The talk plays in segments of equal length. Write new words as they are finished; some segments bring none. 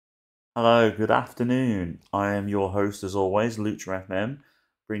Hello, good afternoon. I am your host, as always, Revamp,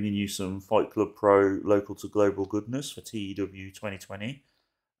 bringing you some Fight Club Pro local to global goodness for TEW 2020.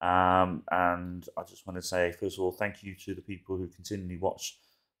 And I just want to say, first of all, thank you to the people who continually watch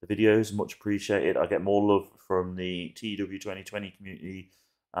the videos. Much appreciated. I get more love from the TEW 2020 community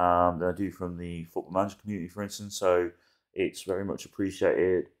than I do from the Football Manager community, for instance. So it's very much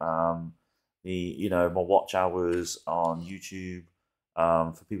appreciated. My watch hours on YouTube.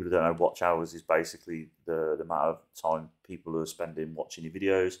 For people who don't know, watch hours is basically the amount of time people are spending watching your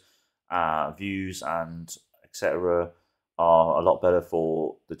videos, views, and etc. are a lot better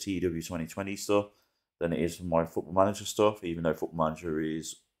for the TEW 2020 stuff than it is for my Football Manager stuff, even though Football Manager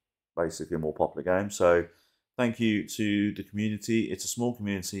is basically a more popular game. So, thank you to the community. It's a small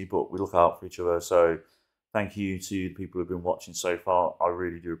community, but we look out for each other. So, thank you to the people who've been watching so far. I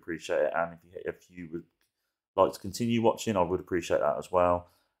really do appreciate it. And if you would like to continue watching, I would appreciate that as well.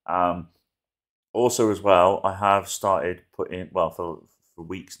 Um, Also, as well, I have started putting, well, for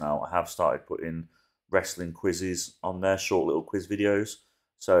weeks now, I have started putting wrestling quizzes on there, short little quiz videos.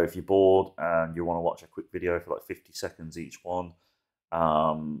 So if you're bored and you want to watch a quick video for like 50 seconds each one,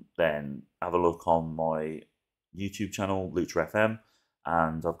 then have a look on my YouTube channel, Lucha FM,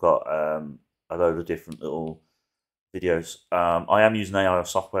 and I've got a load of different little videos. I am using AI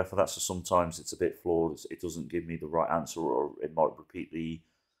software for that, so sometimes it's a bit flawed. It doesn't give me the right answer, or it might repeat the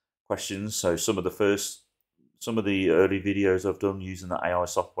questions. So some of the early videos I've done using the AI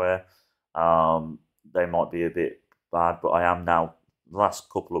software, they might be a bit bad, but I am now. The last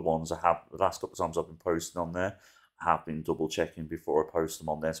couple of ones the last couple of times I've been posting on there, I have been double checking before I post them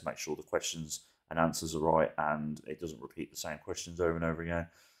on there to make sure the questions and answers are right and it doesn't repeat the same questions over and over again.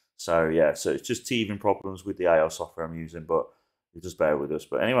 So yeah, so it's just teething problems with the AI software I'm using, but you just bear with us.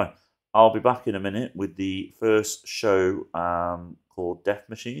 But anyway, I'll be back in a minute with the first show called Death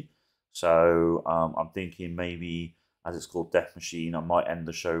Machine. So I'm thinking maybe as it's called Death Machine, I might end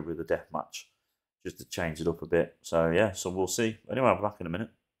the show with a death match just to change it up a bit. So yeah, so we'll see. Anyway, I'll be back in a minute.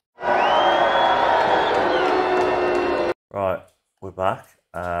 Right, we're back.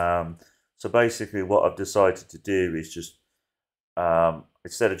 So basically, what I've decided to do is just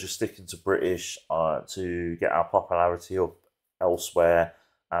instead of just sticking to British to get our popularity up elsewhere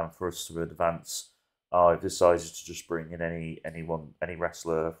and for us to advance, I've decided to just bring in any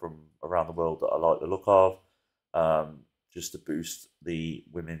wrestler from around the world that I like the look of, just to boost the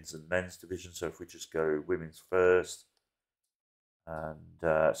women's and men's division. So if we just go women's first,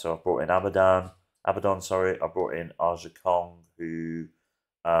 and so I brought in Abaddon, sorry, I brought in Aja Kong, who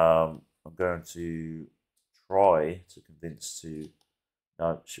I'm going to try to convince to.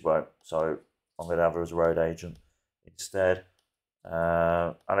 No, she won't. So I'm going to have her as a road agent instead.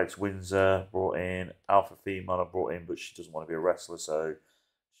 Alex Windsor brought in Alpha Female. I brought in, but she doesn't want to be a wrestler, so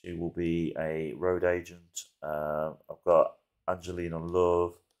she will be a road agent. I've got Angelina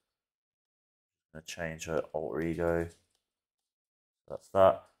Love. I'm going to change her alter ego. That's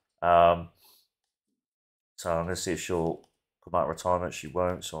that. So I'm going to see if she'll come out of retirement. She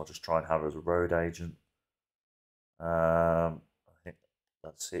won't, so I'll just try and have her as a road agent. I think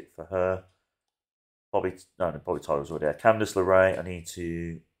that's it for her. Bobby Tyler's already there. Candice LeRae, I need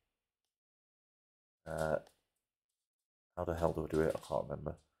to. Uh, how the hell do I do it? I can't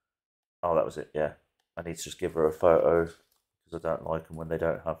remember. Oh, that was it. Yeah, I need to just give her a photo because I don't like them when they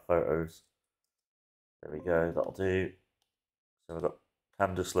don't have photos. There we go. That'll do. So we've got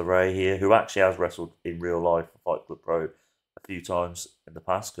Candice LeRae here, who actually has wrestled in real life for Fight Club Pro a few times in the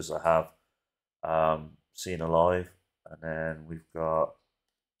past because I have seen her live. And then we've got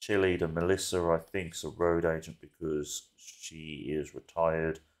cheerleader Melissa, I think, is a road agent because she is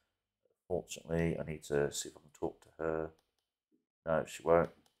retired. Fortunately, I need to see if I can talk to her. No, she won't.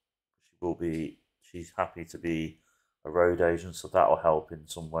 She will be. She's happy to be a road agent, so that'll help in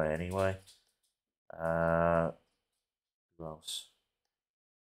some way anyway. Who else?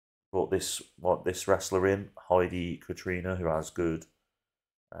 Brought this wrestler in, Heidi Katrina, who has good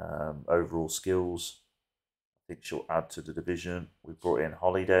overall skills. I think she'll add to the division. We brought in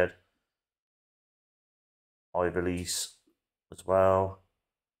Holidead, Ivelisse as well.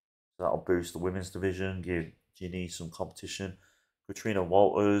 So that'll boost the women's division, give Ginny some competition. Katrina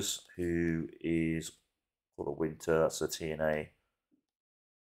Walters, who is called a Winter, that's a TNA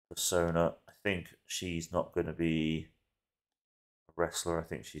persona. I think she's not going to be a wrestler. I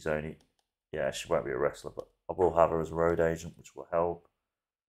think she's only, yeah, she won't be a wrestler, but I will have her as a road agent, which will help.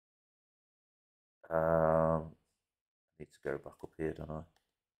 I need to go back up here, don't I?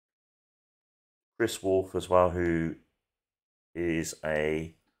 Chris Wolf as well, who is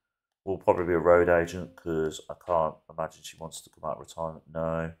will probably be a road agent because I can't imagine she wants to come out of retirement.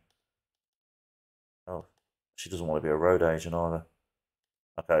 No. She doesn't want to be a road agent either.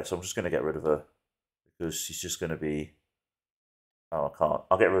 Okay, so I'm just going to get rid of her because she's just going to be. Oh, I can't.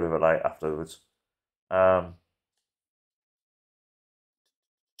 I'll get rid of her later afterwards.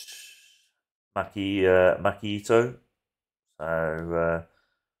 Makito. So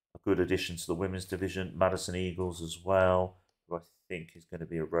a good addition to the women's division. Madison Eagles as well, who I think is going to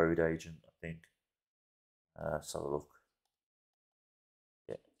be a road agent. I think. Let's have a look.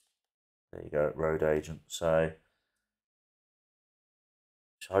 Yeah, there you go, road agent. So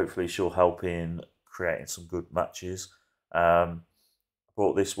hopefully she'll help in creating some good matches. I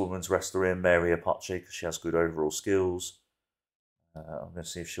brought this woman's wrestler in, Mary Apache, because she has good overall skills. I'm going to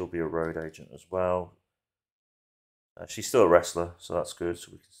see if she'll be a road agent as well. She's still a wrestler, so that's good.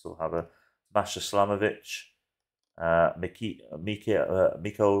 So we can still have her. Masha Slamovich,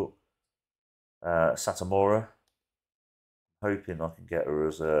 Miko Satomura. Hoping I can get her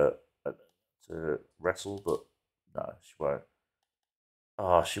as to wrestle, but no, she won't.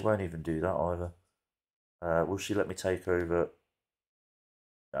 Oh, she won't even do that either. Will she let me take over?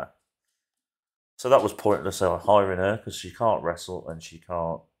 No. So that was pointless hiring her because she can't wrestle and she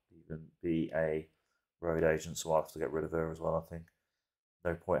can't even be a road agent, so I'll have to get rid of her as well, I think.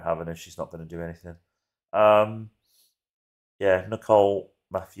 No point having her, she's not going to do anything. Yeah, Nicole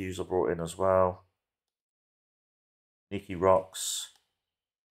Matthews I brought in as well. Nikki Rocks,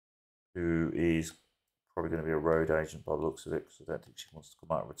 who is probably going to be a road agent by the looks of it because I don't think she wants to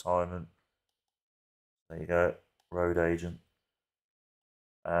come out of retirement. There you go, road agent.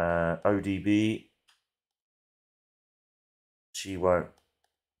 ODB, she won't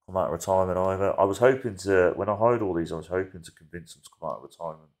come out of retirement either. I was hoping to, when I hired all these, I was hoping to convince them to come out of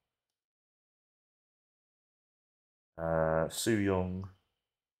retirement. Sue Young,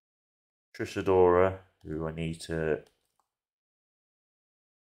 Trisha Dora, who I need to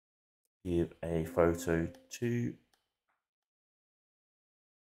give a photo to. You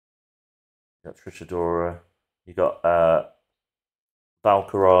got Trisha Dora. You got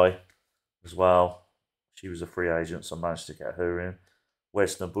Valkyrie as well. She was a free agent, so I managed to get her in.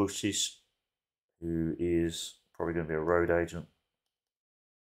 Wes Nabushis, who is probably going to be a road agent.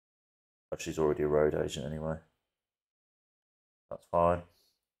 But she's already a road agent anyway. That's fine.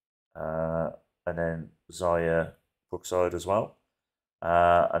 And then Zaya Brookside as well.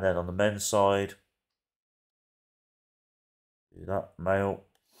 And then on the men's side, do that, male.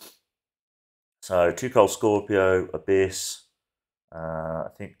 So Too Cold Scorpio, Abyss. I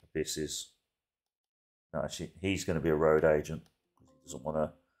think Abyss is. No, actually, he's going to be a road agent. He doesn't want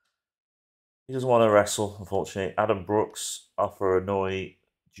to. He doesn't want to wrestle, unfortunately. Adam Brooks, Alpha Hanoi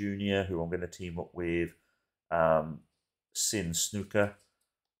Jr., who I'm going to team up with Sin Snooker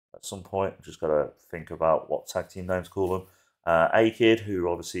at some point. I've just got to think about what tag team names to call them. A-Kid, who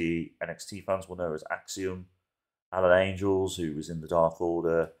obviously NXT fans will know as Axiom. Alan Angels, who was in the Dark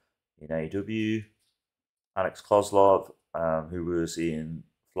Order in AEW. Alex Kozlov, who was in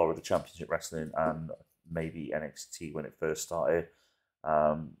Florida Championship Wrestling and maybe NXT when it first started.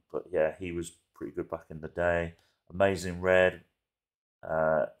 But yeah, he was pretty good back in the day. Amazing Red.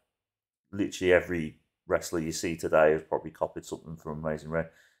 Literally every wrestler you see today has probably copied something from Amazing Red.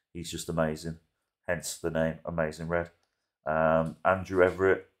 He's just amazing, hence the name Amazing Red. Andrew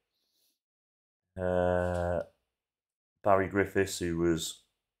Everett. Barry Griffiths, who was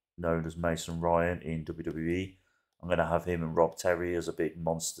known as Mason Ryan in WWE. I'm going to have him and Rob Terry as a big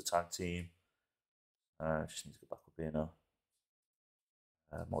monster tag team. Just need to get back up here now.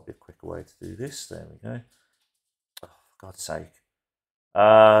 Might be a quicker way to do this. There we go. Oh, for God's sake.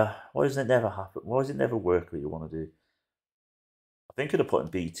 Why doesn't it never happen? Why does it never work what you want to do? I think I'd have put in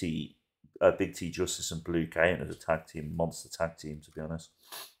Big T Justice and Blue K as a tag team, monster tag team, to be honest.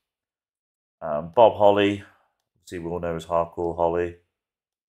 Bob Holly, obviously we all know as Hardcore Holly.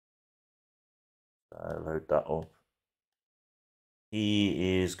 Load that up.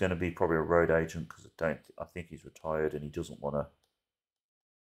 He is going to be probably a road agent because I think he's retired and he doesn't want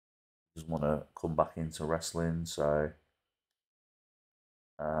to come back into wrestling. So,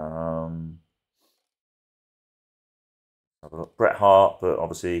 Bret Hart, but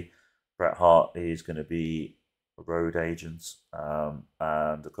obviously Bret Hart is going to be a road agent and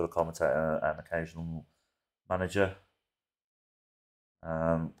a good commentator and occasional manager.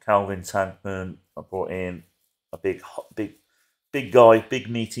 Calvin Tankman, I brought in a big guy, big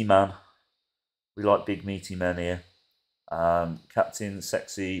meaty man. We like big meaty men here. Captain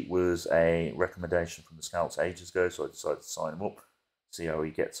Sexy was a recommendation from the Scouts ages ago, so I decided to sign him up, see how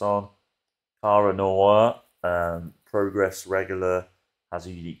he gets on. Cara Noir, Progress regular, has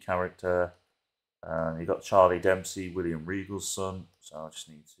a unique character. You got Charlie Dempsey, William Regal's son, so I just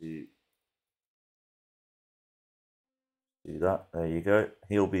need to Do that. There you go.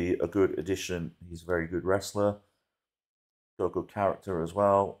 He'll be a good addition. He's a very good wrestler. Got a good character as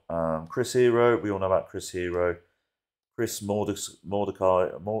well. Chris Hero. We all know about Chris Hero. Chris Modeski,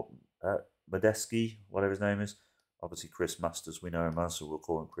 whatever his name is. Obviously, Chris Masters, we know him as, so we'll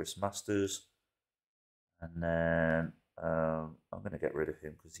call him Chris Masters. And then I'm going to get rid of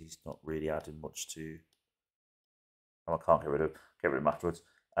him because he's not really adding much to. Oh, I can't get rid of him afterwards.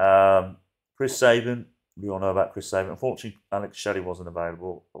 Chris Sabin, we all know about Chris Sabin. Unfortunately, Alex Shelley wasn't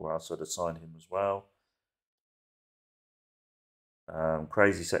available, but we're also to sign him as well.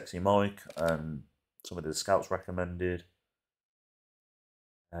 Crazy Sexy Mike, and some of the scouts recommended.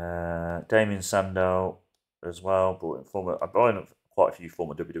 Damien Sandow as well, I brought in quite a few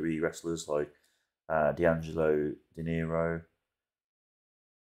former WWE wrestlers like D'Angelo De Niro.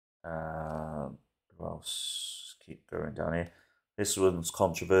 Who else? Keep going down here. This one's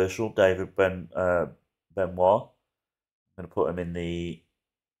controversial. David Benoit. I'm going to put him in the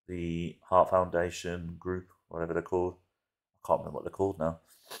Heart Foundation group, whatever they're called. I can't remember what they're called now.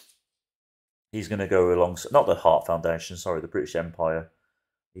 He's going to go alongside, not the Heart Foundation, sorry, the British Empire.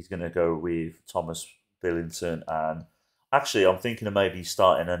 He's going to go with Thomas Billington, and actually, I'm thinking of maybe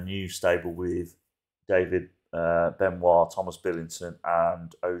starting a new stable with David Benoit, Thomas Billington,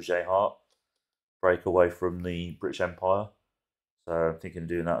 and OJ Hart. Break away from the British Empire. So I'm thinking of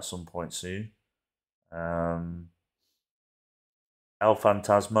doing that at some point soon. El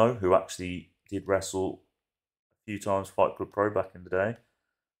Phantasmo, who actually did wrestle a few times Fight Club Pro back in the day.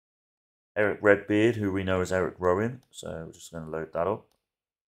 Eric Redbeard, who we know as Eric Rowan. So we're just going to load that up.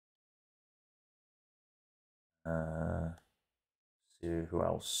 See who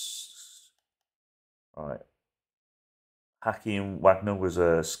else. Right. Hakeem Wagner was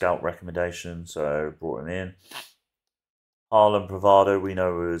a scout recommendation, so brought him in. Harlem Bravado, we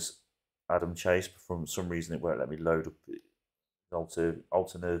know as Adam Chase, but for some reason it won't let me load up the alternative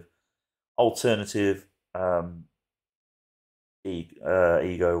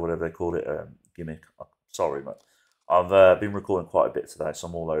ego, whatever they call it, gimmick. Sorry, mate. I've been recording quite a bit today, so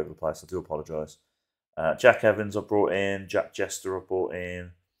I'm all over the place. I do apologise. Jack Evans I brought in. Jack Jester I brought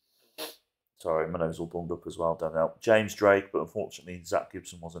in. Sorry, my nose all bunged up as well. Don't know. James Drake, but unfortunately Zach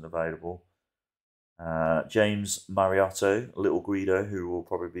Gibson wasn't available. James Mariotto, Little Guido, who will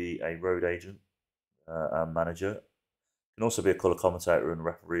probably be a road agent and manager. Can also be a colour commentator and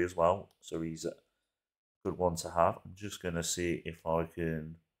referee as well, so he's a good one to have. I'm just going to see if I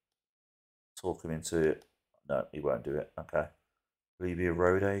can talk him into it. No, he won't do it. Okay. Will he be a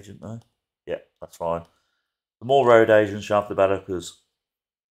road agent though? Yeah, that's fine. The more road agents you have, the better, because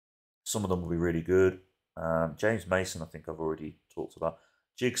some of them will be really good. James Mason, I think I've already talked about.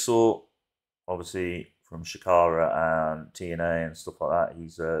 Jigsaw, obviously from Shikara and TNA and stuff like that.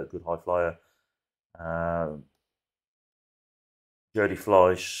 He's a good high flyer. Jody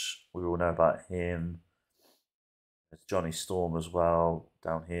Fleisch, we all know about him. There's Johnny Storm as well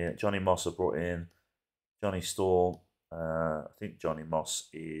down here. Johnny Moss I brought in. Johnny Storm. I think Johnny Moss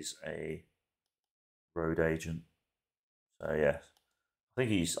is a road agent. So yeah, I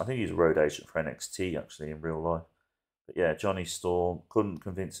think he's a road agent for NXT actually in real life. But yeah, Johnny Storm, couldn't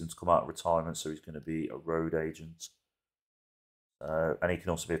convince him to come out of retirement, so he's going to be a road agent. And he can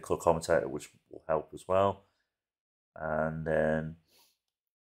also be a club commentator, which will help as well. And then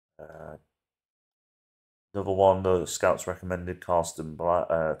another one the scouts recommended, Carsten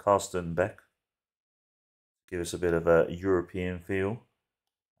Beck. Give us a bit of a European feel.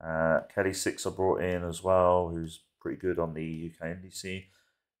 Kelly Six I brought in as well, who's pretty good on the UK indie scene.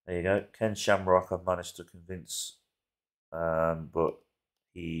 There you go. Ken Shamrock I've managed to convince, but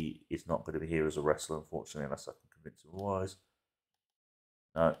he is not going to be here as a wrestler, unfortunately, unless I can convince him otherwise.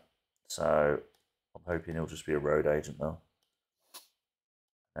 No. So I'm hoping he'll just be a road agent now.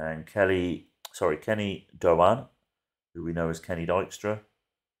 And Kenny Doan, who we know as Kenny Dykstra.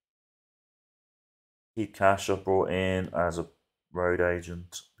 Heath Cash I brought in as a road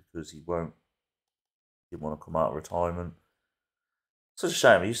agent because didn't want to come out of retirement. Such a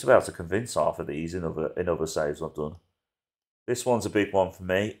shame. I used to be able to convince half of these in other saves I've done. This one's a big one for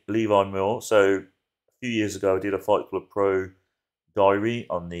me. Levi Moore. So a few years ago I did a Fight Club Pro diary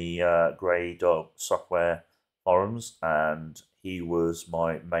on the Grey Dog software forums, and he was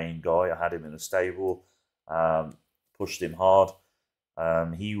my main guy. I had him in the stable, pushed him hard.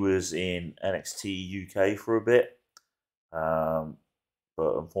 He was in NXT UK for a bit, but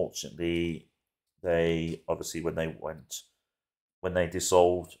unfortunately, they obviously when they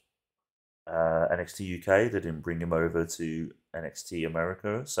dissolved NXT UK, they didn't bring him over to NXT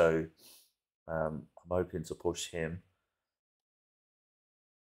America. So I'm hoping to push him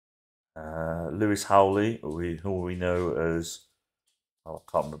Lewis Howley, who we know as, oh,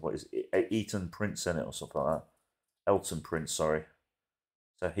 I can't remember what is it, Eaton Prince in it or something like that. Elton Prince, sorry.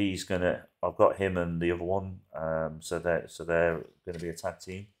 So he's gonna. I've got him and the other one. So they're gonna be a tag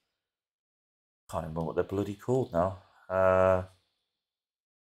team. Can't remember what they're bloody called now.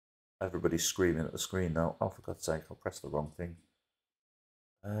 Everybody's screaming at the screen now. Oh, for God's sake! I pressed the wrong thing.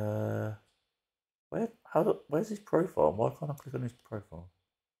 Uh, where's his profile? Why can't I click on his profile?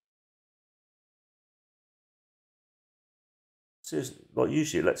 Seriously, like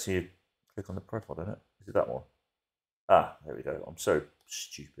usually it lets you click on the profile, doesn't it? Is it that one? Ah, there we go. I'm so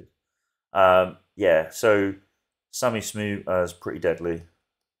stupid. Yeah. So Sammy Smooth is pretty deadly.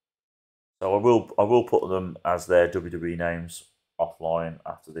 So I will put them as their WWE names offline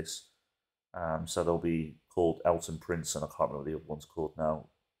after this. So they'll be called Elton Prince, and I can't remember the other one's called now.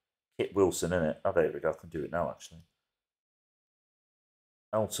 Kit Wilson, in it. Oh, there we go. I can do it now, actually.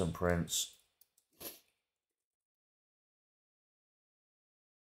 Elton Prince.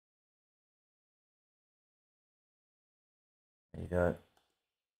 There you go.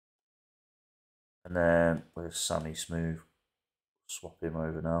 And then where's Sammy Smooth? Swap him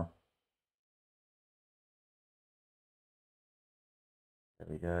over now. There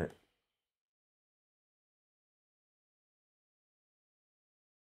we go.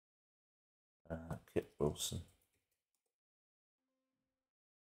 Kit Wilson.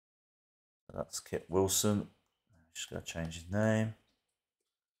 So that's Kit Wilson. Just gotta change his name.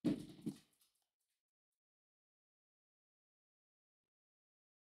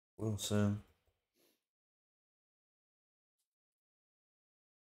 Wilson.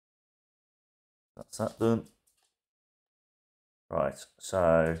 That's that done. Right,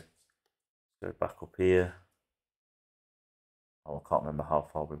 so go back up here. Oh, I can't remember how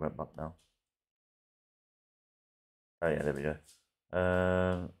far we went back now. Oh yeah, there we go.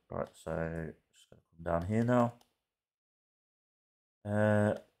 Right, so just gonna come down here now.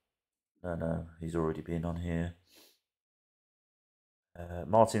 No, he's already been on here.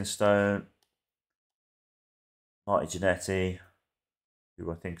 Martin Stone, Marty Jannetty,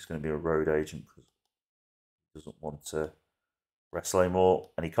 who I think is going to be a road agent because he doesn't want to wrestle anymore,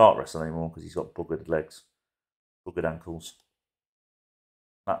 and he can't wrestle anymore because he's got buggered legs, buggered ankles.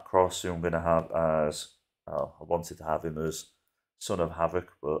 Matt Cross, who I'm going to have as, I wanted to have him as Son of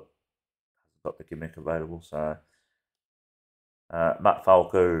Havoc, but hasn't got the gimmick available. So Matt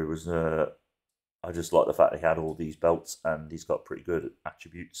Falco was, I just like the fact he had all these belts and he's got pretty good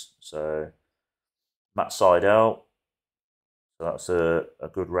attributes. So Matt Seidel, so that's a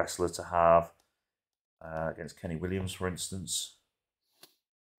good wrestler to have against Kenny Williams, for instance.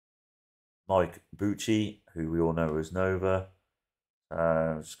 Mike Bucci, who we all know as Nova.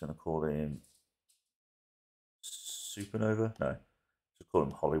 I'm just going to call him Supernova. No, just call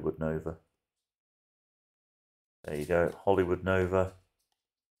him Hollywood Nova. There you go, Hollywood Nova.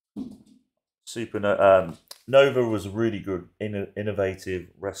 Supernova. Nova was a really good, innovative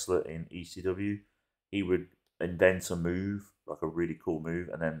wrestler in ECW. He would invent a move, like a really cool move,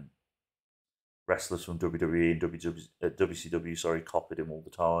 and then wrestlers from WWE and WCW, sorry, copied him all the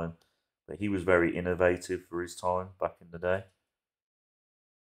time. But he was very innovative for his time back in the day.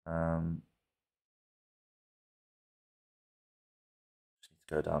 Just need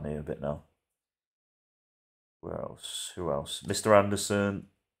to go down here a bit now. Where else? Who else? Mr. Anderson.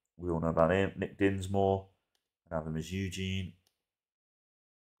 We all know about him. Nick Dinsmore. And have him as Eugene.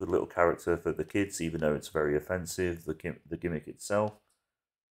 Good little character for the kids, even though it's very offensive, the gimmick itself.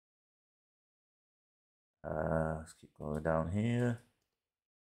 Let's keep going down here.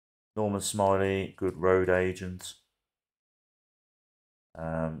 Norman Smiley, good road agent.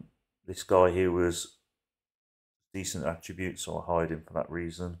 This guy here was decent attributes, so I'll hide him for that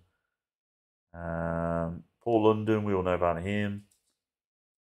reason. Paul London, we all know about him.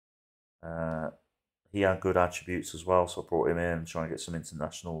 He had good attributes as well, so I brought him in, trying to get some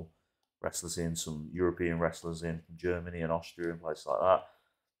international wrestlers in, some European wrestlers in from Germany and Austria and places like that.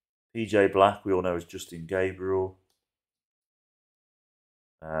 PJ Black, we all know as Justin Gabriel.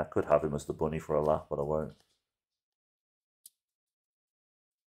 Could have him as the bunny for a laugh, but I won't.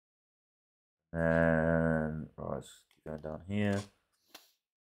 And right, let's keep going down here.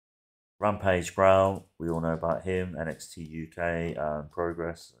 Rampage Brown, we all know about him, NXT UK and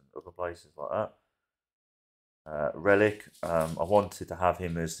Progress and other places like that. Relic, I wanted to have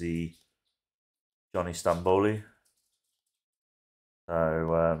him as the Johnny Stamboli. So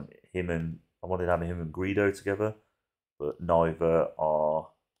I wanted to have him and Guido together, but neither are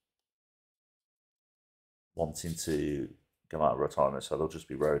wanting to come out of retirement, so they'll just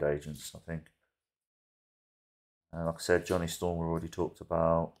be road agents, I think. And like I said, Johnny Storm we already talked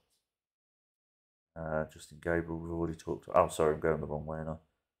about. Justin Gabriel, we've already talked about. Oh, sorry, I'm going the wrong way now.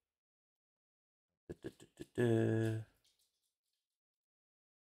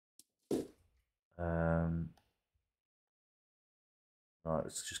 Right,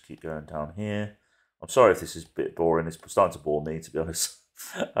 let's just keep going down here. I'm sorry if this is a bit boring. It's starting to bore me, to be honest.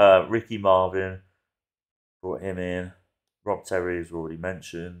 Ricky Marvin, brought him in. Rob Terry, as already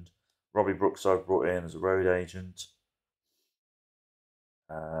mentioned. Robbie Brooks, I've brought in as a road agent.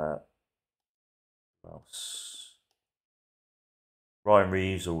 Who else? Ryan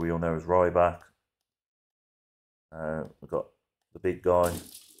Reeves, or we all know as Ryback. We've got the big guy.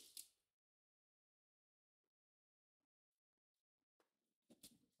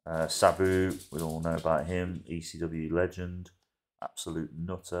 Sabu, we all know about him. ECW legend. Absolute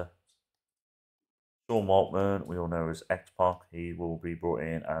nutter. Sean Waltman, we all know as X-Pac. He will be brought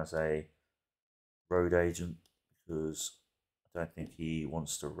in as a road agent because I don't think he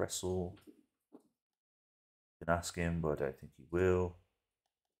wants to wrestle. You can ask him, but I don't think he will.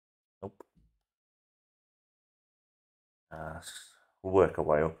 Nope. We'll work our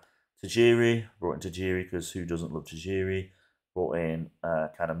way up. Tajiri, brought in Tajiri because who doesn't love Tajiri? Brought in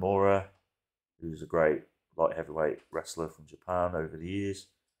Kanamura, who's a great light heavyweight wrestler from Japan over the years.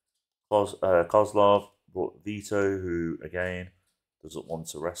 Kozlov brought Vito, who again doesn't want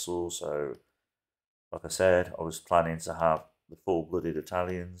to wrestle. So, like I said, I was planning to have the full-blooded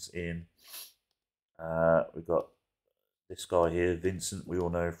Italians in. We've got this guy here, Vincent. We all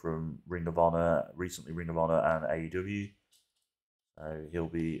know from Ring of Honor, recently Ring of Honor and AEW. So he'll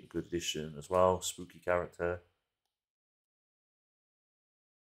be a good addition as well. Spooky character.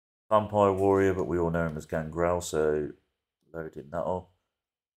 Vampire Warrior, but we all know him as Gangrel, so loading that up.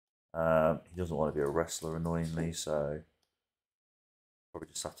 He doesn't want to be a wrestler, annoyingly, so probably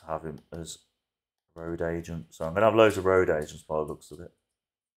just have to have him as a road agent. So I'm going to have loads of road agents by the looks of it.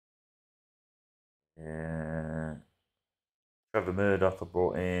 Yeah. Trevor Murdoch I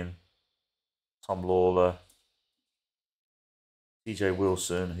brought in. Tom Lawler. TJ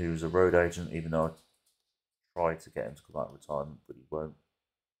Wilson, who's a road agent, even though I tried to get him to come out of retirement, but he won't.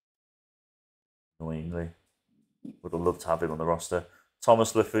 Annoyingly. Would have loved to have him on the roster.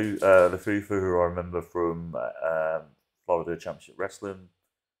 Thomas Lefufu, who I remember from Florida Championship Wrestling.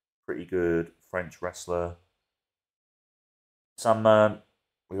 Pretty good French wrestler. Sandman,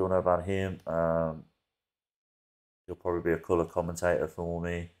 we all know about him. He'll probably be a colour commentator for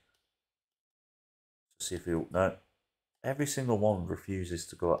me. See if he'll. No. Every single one refuses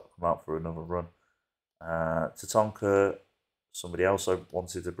to come out for another run. Tatanka, somebody else I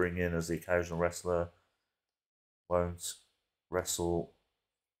wanted to bring in as the occasional wrestler, won't wrestle.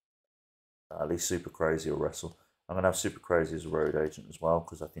 At least Super Crazy will wrestle. I'm going to have Super Crazy as a road agent as well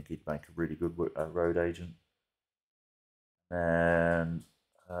because I think he'd make a really good road agent. And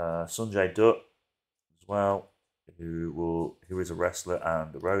Sunjay Dutt as well, who is a wrestler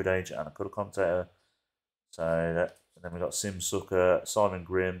and a road agent and a colour commentator. So and then we got Sim Sucker, Simon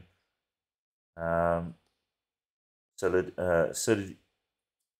Grimm,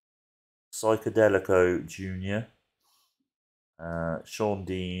 Psychedelico Jr., Sean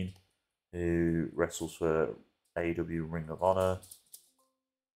Dean, who wrestles for AEW Ring of Honor.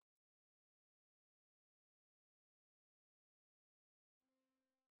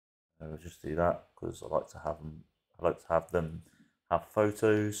 I'll just do that because I like to have them. I like to have them have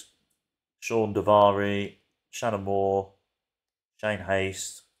photos. Sean Davari, Shannon Moore, Shane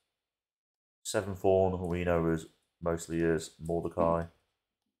Haste, Seven Thorn, who we know as mostly as Mordecai.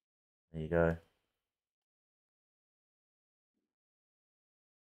 There you go.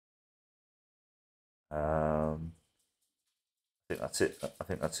 I think that's it. I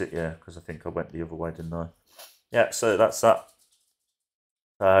think that's it. Yeah, because I think I went the other way, didn't I? Yeah. So that's that.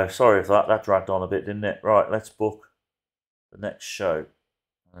 Sorry if that dragged on a bit, didn't it? Right. Let's book the next show.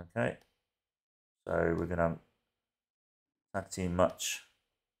 Okay. So we're gonna have tag team match.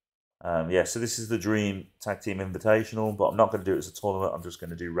 Yeah, so this is the Dream Tag Team Invitational, but I'm not going to do it as a tournament. I'm just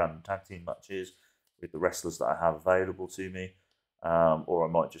going to do random tag team matches with the wrestlers that I have available to me, or I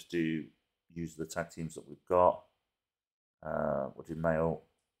might just use the tag teams that we've got. We'll do male,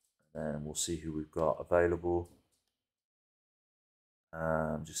 and then we'll see who we've got available.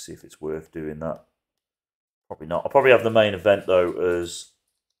 Just see if it's worth doing that. Probably not. I'll probably have the main event though as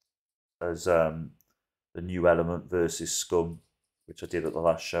the New Element versus Scum, which I did at the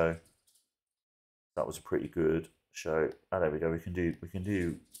last show. That was a pretty good show. Oh, there we go. We can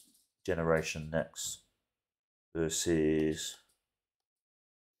do Generation next versus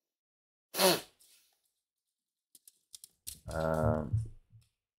let's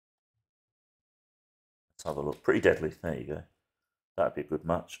have a look. Pretty Deadly. There you go. That'd be a good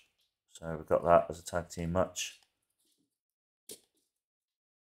match. So we've got that as a tag team match.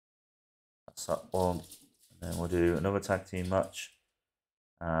 That's that one. And then we'll do another tag team match.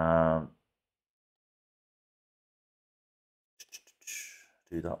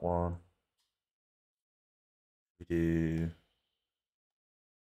 Do that one. We do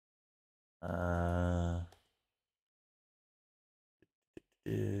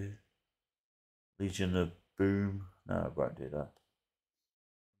Legion of Boom. No, I won't do that.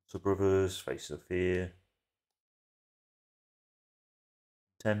 So Brothers, Face of Fear.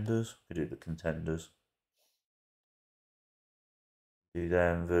 Contenders. We do the Contenders. Do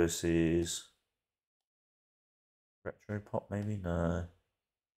them versus Retro Pop, maybe? No.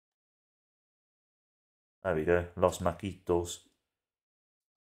 There we go. Los Maquitos.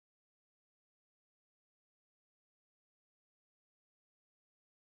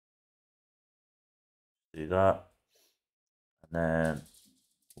 Do that. And then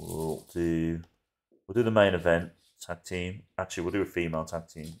we'll do the main event tag team. Actually, we'll do a female tag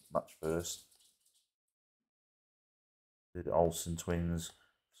team match first. Do the Olsen twins.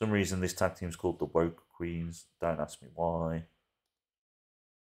 For some reason, this tag team's called the Woke Queens. Don't ask me why.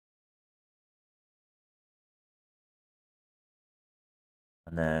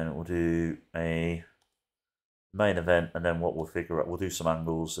 And then we'll do a main event, and then what we'll figure out. We'll do some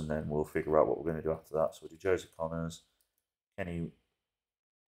angles, and then we'll figure out what we're going to do after that. So we'll do Joseph Connors, Kenny.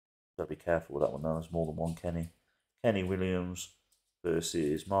 Gotta be careful with that one. Now there's more than one Kenny. Kenny Williams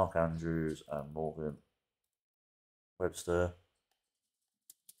versus Mark Andrews and Morgan Webster.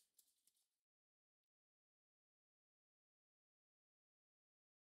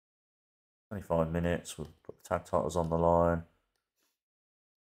 "25 minutes. We'll put the tag titles on the line.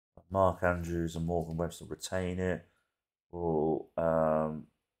 Mark Andrews and Morgan Webster retain it. We'll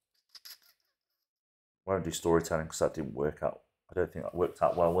won't do storytelling because that didn't work out. I don't think that worked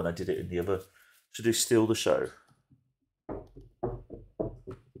out well when I did it in the other. Should do Steal the Show.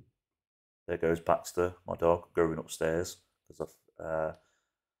 There goes Baxter, my dog, going upstairs because I've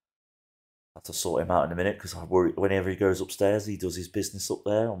have to sort him out in a minute because I worry whenever he goes upstairs, he does his business up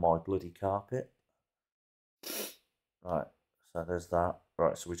there on my bloody carpet. Right, so there's that.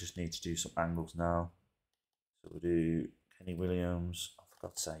 Right, so we just need to do some angles now. So we'll do Kenny Williams, oh, for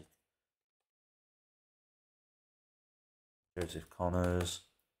God's sake. Joseph Connors,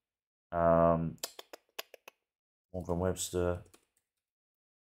 Morgan Webster.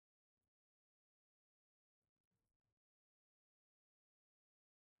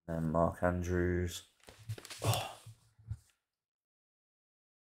 And Mark Andrews. Oh.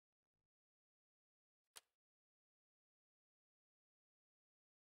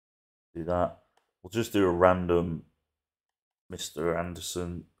 Do that. We'll just do a random Mr.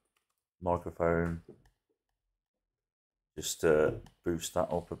 Anderson microphone. Just to boost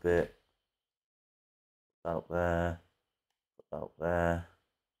that up a bit. Put that up there. Put that up there.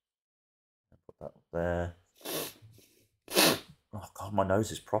 Put that up there. Oh god, my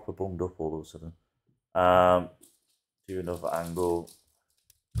nose is proper bunged up all of a sudden. Do another angle.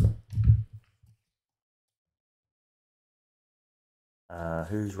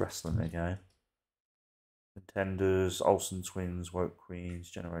 Who's wrestling again? Contenders, Olsen Twins, Woke Queens,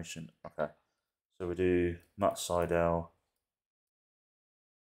 Generation. Okay. So we do Matt Sydal,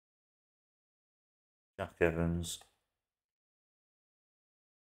 Jack Evans,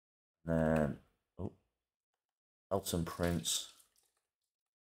 and then Elton Prince,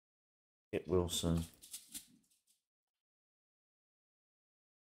 Kit Wilson.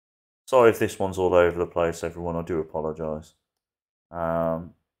 Sorry if this one's all over the place, everyone. I do apologise.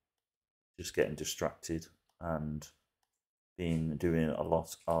 Just getting distracted and been doing a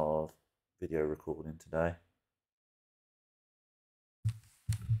lot of video recording today.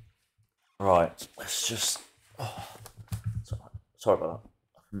 Right, let's just. Oh, sorry about that.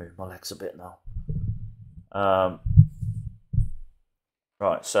 I can move my legs a bit now.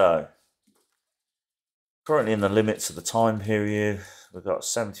 Right, so currently in the limits of the time period, we've got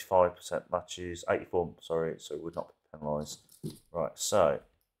 75% matches, 84. Sorry, so we're not penalised. Right, so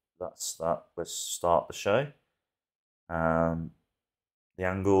that's that. Let's start the show. The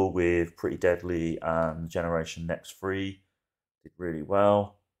angle with Pretty Deadly and Generation Next 3 did really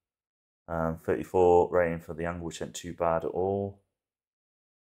well. 34 rating for the angle, which ain't too bad at all.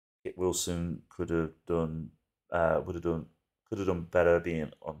 Kit Wilson could have done better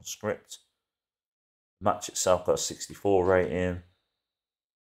being on script. Match itself got a 64 rating.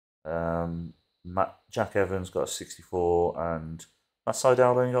 Jack Evans got a 64 and Matt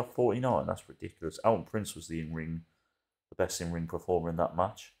Sydal only got 49. That's ridiculous. Elton Prince was the best in-ring performer in that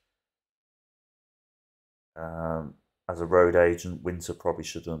match. as a road agent, Winter probably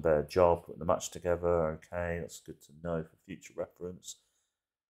should have done a better job putting the match together. Okay, that's good to know for future reference.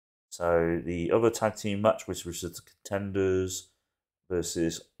 So the other tag team match, which was the Contenders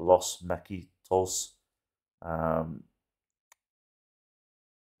versus Los Mequitos.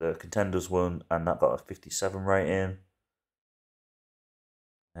 The Contenders won, and that got a 57 rating.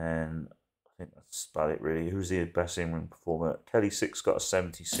 And I think that's about it, really. Who's the best in-ring performer? Kelly Six got a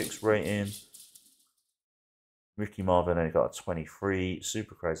 76 rating. Ricky Marvin only got a 23.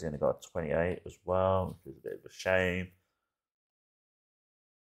 Super Crazy only got a 28 as well, which is a bit of a shame.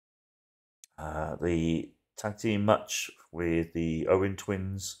 The tag team match with the Owen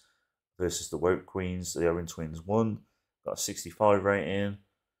Twins versus the Woke Queens. The Owen Twins won, got a 65 rating.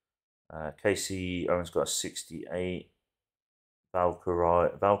 Casey Owens got a 68.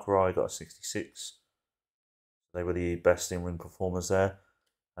 Valkyrie got a 66. They were the best in-ring performers there.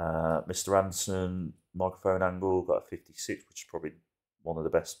 Mr. Anderson microphone angle got a 56, which is probably one of the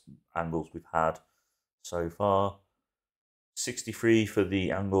best angles we've had so far. 63 for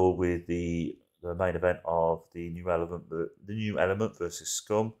the angle with the main event of the new element versus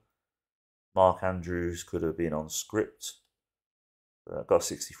Scum. Mark Andrews could have been on script. Got a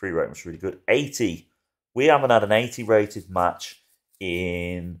 63 rating, which was really good. 80. We haven't had an 80 rated match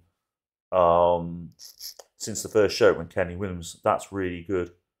in since the first show when Kenny Williams. That's really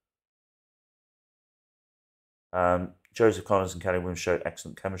good. Joseph Connors and Kenny Williams showed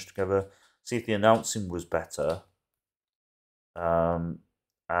excellent chemistry together. See if the announcing was better. And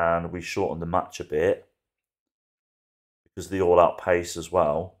we shortened the match a bit because the all-out pace as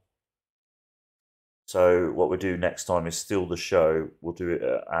well. So what we'll do next time is still the show. We'll do it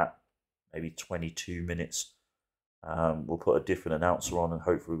at maybe 22 minutes. We'll put a different announcer on, and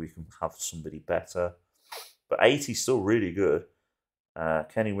hopefully we can have somebody better. But 80 is still really good.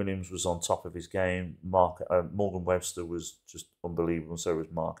 Kenny Williams was on top of his game. Morgan Webster was just unbelievable. So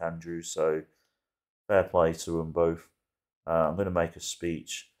was Mark Andrews. So fair play to them both. I'm going to make a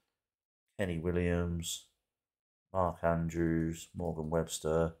speech. Kenny Williams, Mark Andrews, Morgan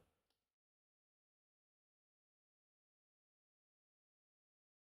Webster.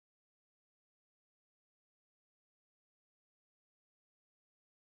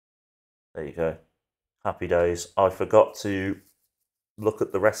 There you go. Happy days. I forgot to look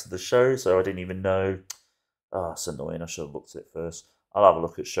at the rest of the show, so I didn't even know. Oh, it's annoying. I should have looked at it first. I'll have a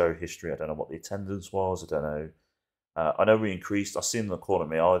look at show history. I don't know what the attendance was. I don't know. I know we increased. I see in the corner of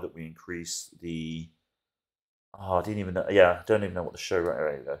my eye that we increased the. Oh, I didn't even know. Yeah, I don't even know what the show rate.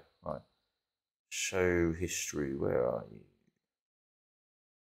 There you go. Right. Show history. Where are you?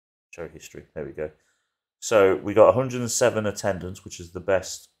 Show history. There we go. So we got 107 attendance, which is the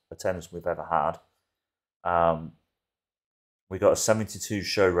best attendance we've ever had. We got a 72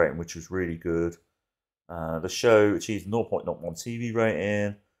 show rating, which was really good. The show achieved 0.01 TV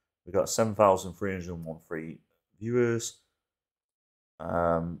rating. We got 7,301 free viewers.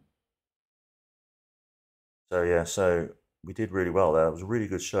 So yeah, so we did really well there. It was a really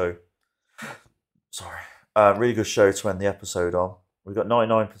good show. Sorry, really good show to end the episode on. We got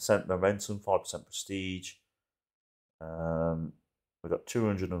 99% momentum, 5% prestige. We got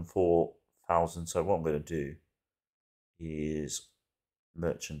 204,000. So what I'm going to do is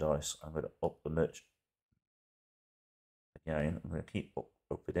merchandise. I'm going to up the merch again. I'm going to keep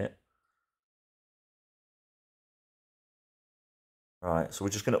upping it. Right, so we're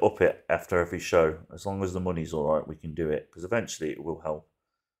just going to up it after every show. As long as the money's all right, we can do it, because eventually it will help.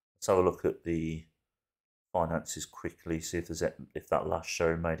 Let's have a look at the finances quickly, see if that last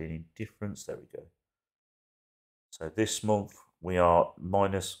show made any difference. There we go. So this month we are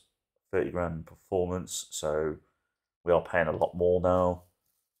minus 30 grand performance, so we are paying a lot more now.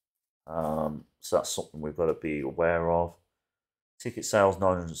 So that's something we've got to be aware of. Ticket sales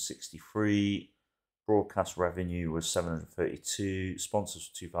 963. Broadcast revenue was 732.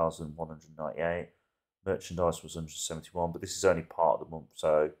 Sponsors 2,198. Merchandise was 171. But this is only part of the month,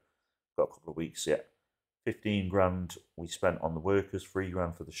 so we've got a couple of weeks yet. 15 grand we spent on the workers. 3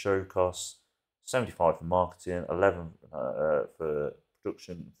 grand for the show costs. 75 for marketing. 11 for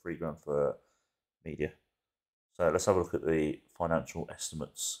production. 3 grand for media. So let's have a look at the financial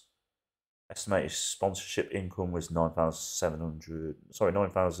estimates. Estimated sponsorship income was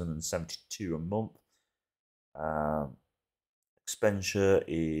 9,072 a month. Expenditure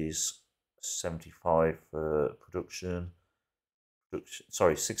is 75 for production.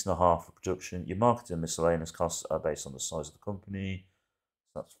 6.5 for production. Your marketing and miscellaneous costs are based on the size of the company.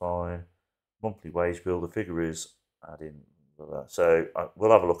 That's fine. Monthly wage bill. The figure is adding. So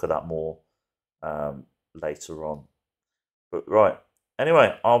we'll have a look at that more later on. But right,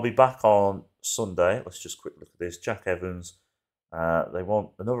 Anyway, I'll be back on Sunday. Let's just quick look at this. Jack Evans. They want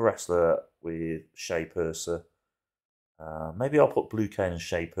another wrestler with Shea Purser. Maybe I'll put Blue Cane and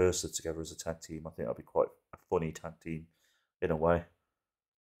Shea Purser together as a tag team. I think that'll be quite a funny tag team in a way.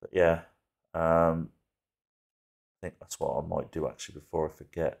 But yeah, I think that's what I might do actually before I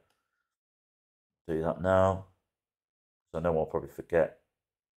forget. Do that now. So I know I'll probably forget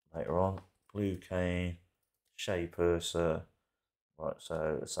later on. Blue Cane, Shea Purser. Right,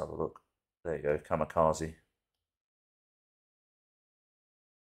 so let's have a look. There you go, Kamikaze.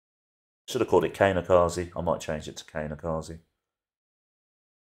 Should have called it Kanakazi. I might change it to Kanakazi.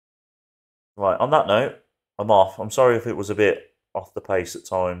 Right, on that note, I'm off. I'm sorry if it was a bit off the pace at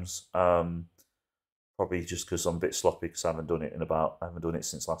times. Probably just because I'm a bit sloppy because I haven't done it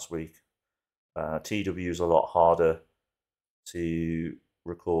since last week. TEW is a lot harder to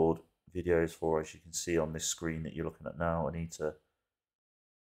record videos for, as you can see on this screen that you're looking at now. I need to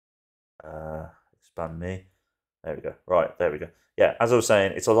expand me. There we go. Right, there we go. Yeah, as I was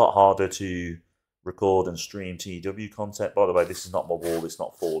saying, it's a lot harder to record and stream TEW content. By the way, this is not my wall. It's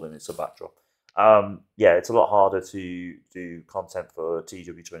not falling. It's a backdrop. Yeah, it's a lot harder to do content for TEW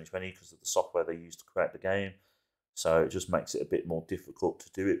 2020 because of the software they use to create the game. So it just makes it a bit more difficult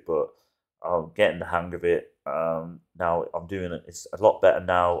to do it. But I'm getting the hang of it. Now I'm doing it. It's a lot better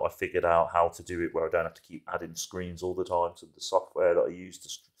now. I figured out how to do it where I don't have to keep adding screens all the time to the software that I use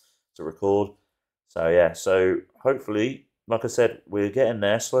to record. So yeah, so hopefully, like I said, we're getting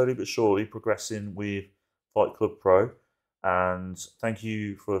there slowly but surely, progressing with Fight Club Pro. And thank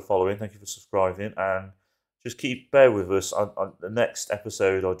you for following, thank you for subscribing, and just bear with us. The next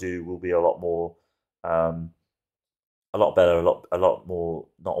episode I do will be a lot more, a lot better, a lot more,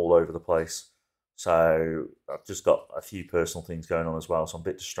 not all over the place. So I've just got a few personal things going on as well, so I'm a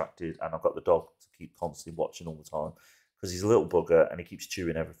bit distracted, and I've got the dog to keep constantly watching all the time because he's a little bugger and he keeps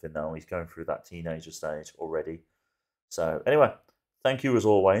chewing everything now. He's going through that teenager stage already. So anyway, thank you as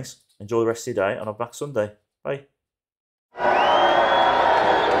always. Enjoy the rest of your day, and I'm back Sunday. Bye.